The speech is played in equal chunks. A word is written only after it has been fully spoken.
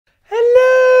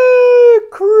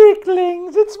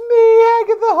it's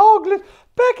me, Hagatha Hogglet,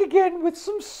 back again with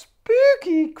some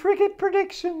spooky cricket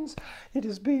predictions. It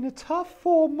has been a tough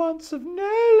 4 months of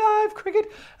no live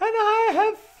cricket, and I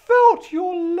have felt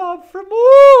your love from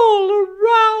all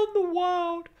around the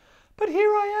world. But here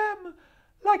I am,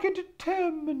 like a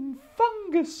determined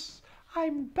fungus.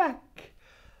 I'm back.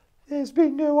 There's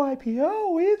been no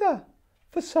IPO either,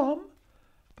 for some.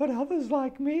 But others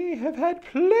like me have had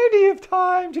plenty of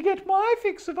time to get my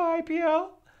fix of IPL.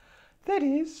 That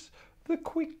is, the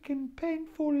quick and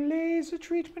painful laser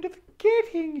treatment of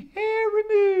getting hair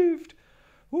removed.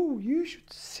 Oh, you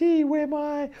should see where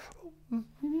my...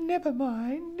 Never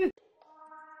mind.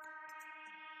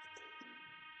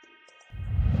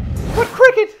 But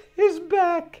cricket is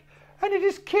back, and it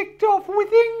is kicked off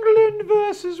with England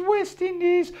versus West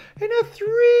Indies in a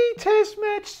 3-test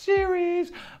match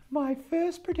series. My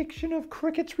first prediction of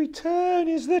cricket's return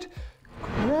is that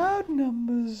crowd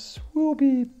numbers will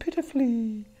be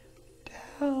pitifully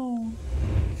down.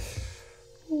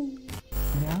 Ooh.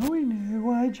 Now we know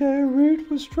why Joe Root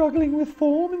was struggling with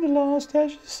form in the last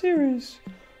Ashes series.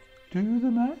 Do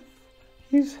the math.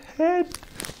 His head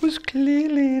was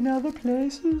clearly in other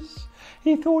places.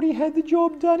 He thought he had the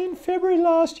job done in February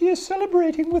last year,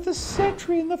 celebrating with a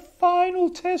century in the final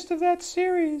test of that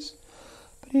series.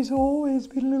 But he's always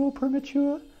been a little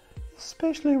premature,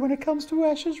 especially when it comes to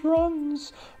Ashes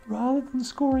runs. Rather than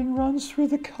scoring runs through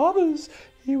the covers,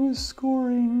 he was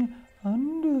scoring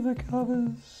under the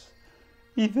covers.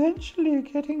 Eventually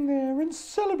getting there and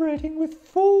celebrating with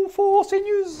full force in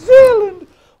New Zealand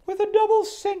with a double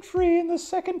century in the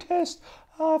second test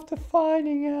after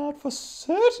finding out for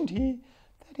certainty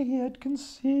that he had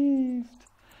conceived.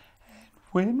 And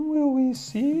when will we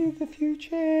see the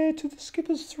future heir to the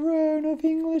skipper's throne of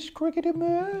English cricket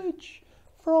emerge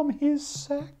from his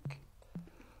sack?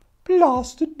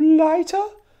 Blasted blighter!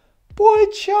 Boy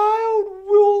child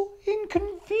will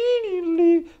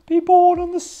inconveniently be born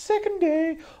on the second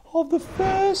day of the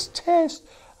first test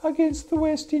against the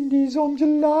West Indies on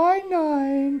July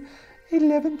 9,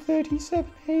 11:37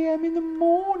 a.m. in the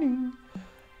morning.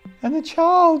 And the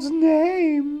child's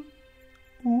name?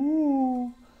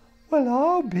 Ooh, well,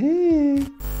 I'll be...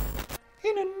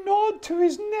 In a nod to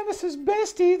his nemesis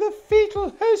bestie, the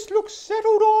fetal host looks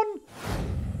settled on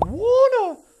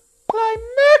Warner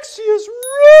Climaxius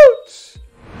Root!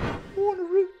 Warner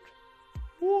Root.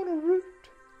 Warner Root.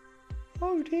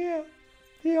 Oh dear.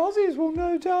 The Aussies will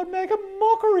no doubt make a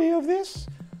mockery of this.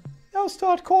 They'll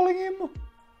start calling him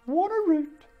Warner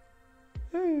Root.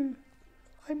 Oh,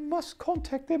 I must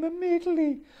contact them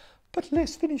immediately. But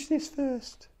let's finish this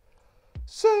first.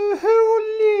 So who will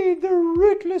lead the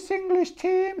rootless English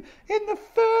team in the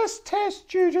first test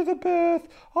due to the birth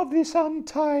of this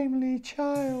untimely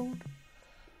child?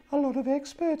 A lot of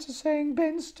experts are saying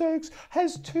Ben Stokes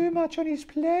has too much on his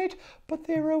plate, but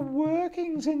there are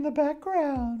workings in the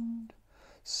background.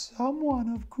 Someone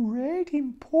of great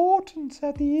importance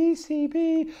at the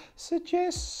ECB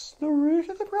suggests the root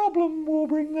of the problem will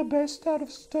bring the best out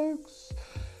of Stokes.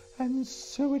 And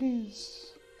so it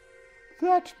is.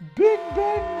 That Big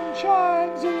Ben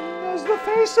chimes in as the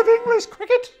face of English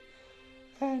cricket.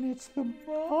 And it's the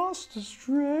master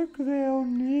stroke they'll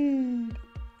need.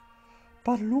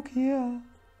 But look here.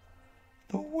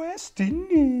 The West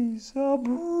Indies are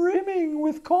brimming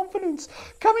with confidence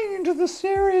coming into the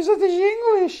series of the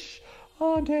English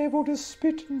aren't able to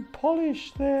spit and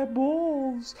polish their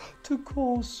balls to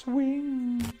cause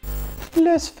swing.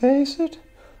 Let's face it,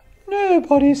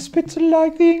 nobody spits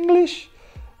like the English.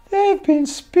 They've been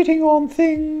spitting on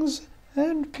things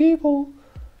and people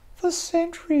for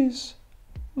centuries.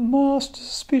 Master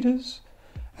spitters.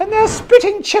 And they're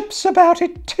spitting chips about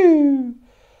it too.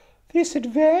 This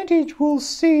advantage will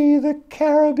see the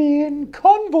Caribbean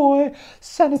convoy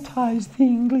sanitize the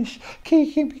English,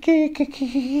 keeping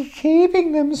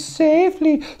them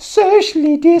safely,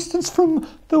 socially distanced from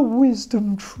the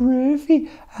Wisdom Trophy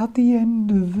at the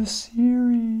end of the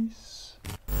series.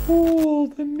 Oh,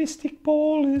 the mystic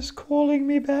ball is calling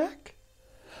me back.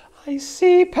 I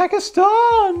see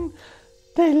Pakistan.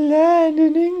 They land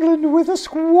in England with a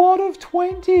squad of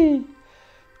 20.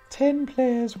 10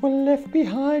 players were left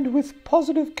behind with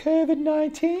positive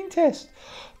COVID-19 tests,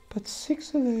 but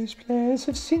 6 of those players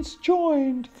have since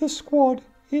joined the squad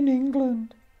in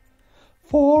England.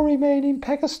 4 remain in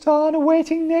Pakistan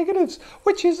awaiting negatives,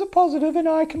 which is a positive, and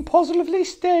I can positively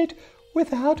state,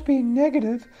 without being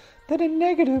negative, that a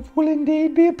negative will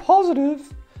indeed be a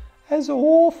positive, as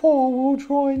all 4 will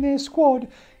join their squad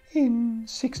in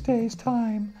 6 days'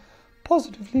 time,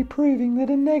 positively proving that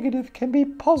a negative can be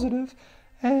positive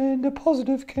and a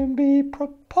positive can be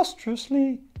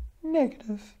preposterously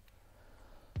negative.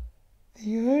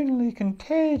 The only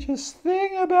contagious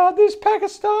thing about this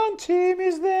Pakistan team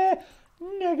is their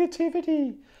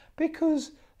negativity,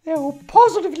 because they'll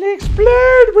positively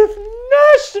explode with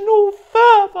national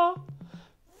fervour,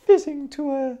 fizzing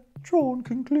to a drawn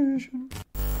conclusion.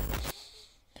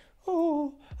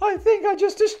 Oh, I think I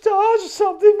just discharged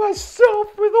something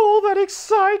myself with all that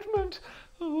excitement.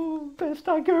 Oh, best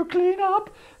I go clean up.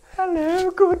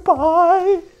 Hello,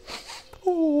 goodbye.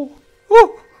 Oh,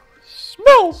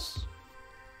 smells.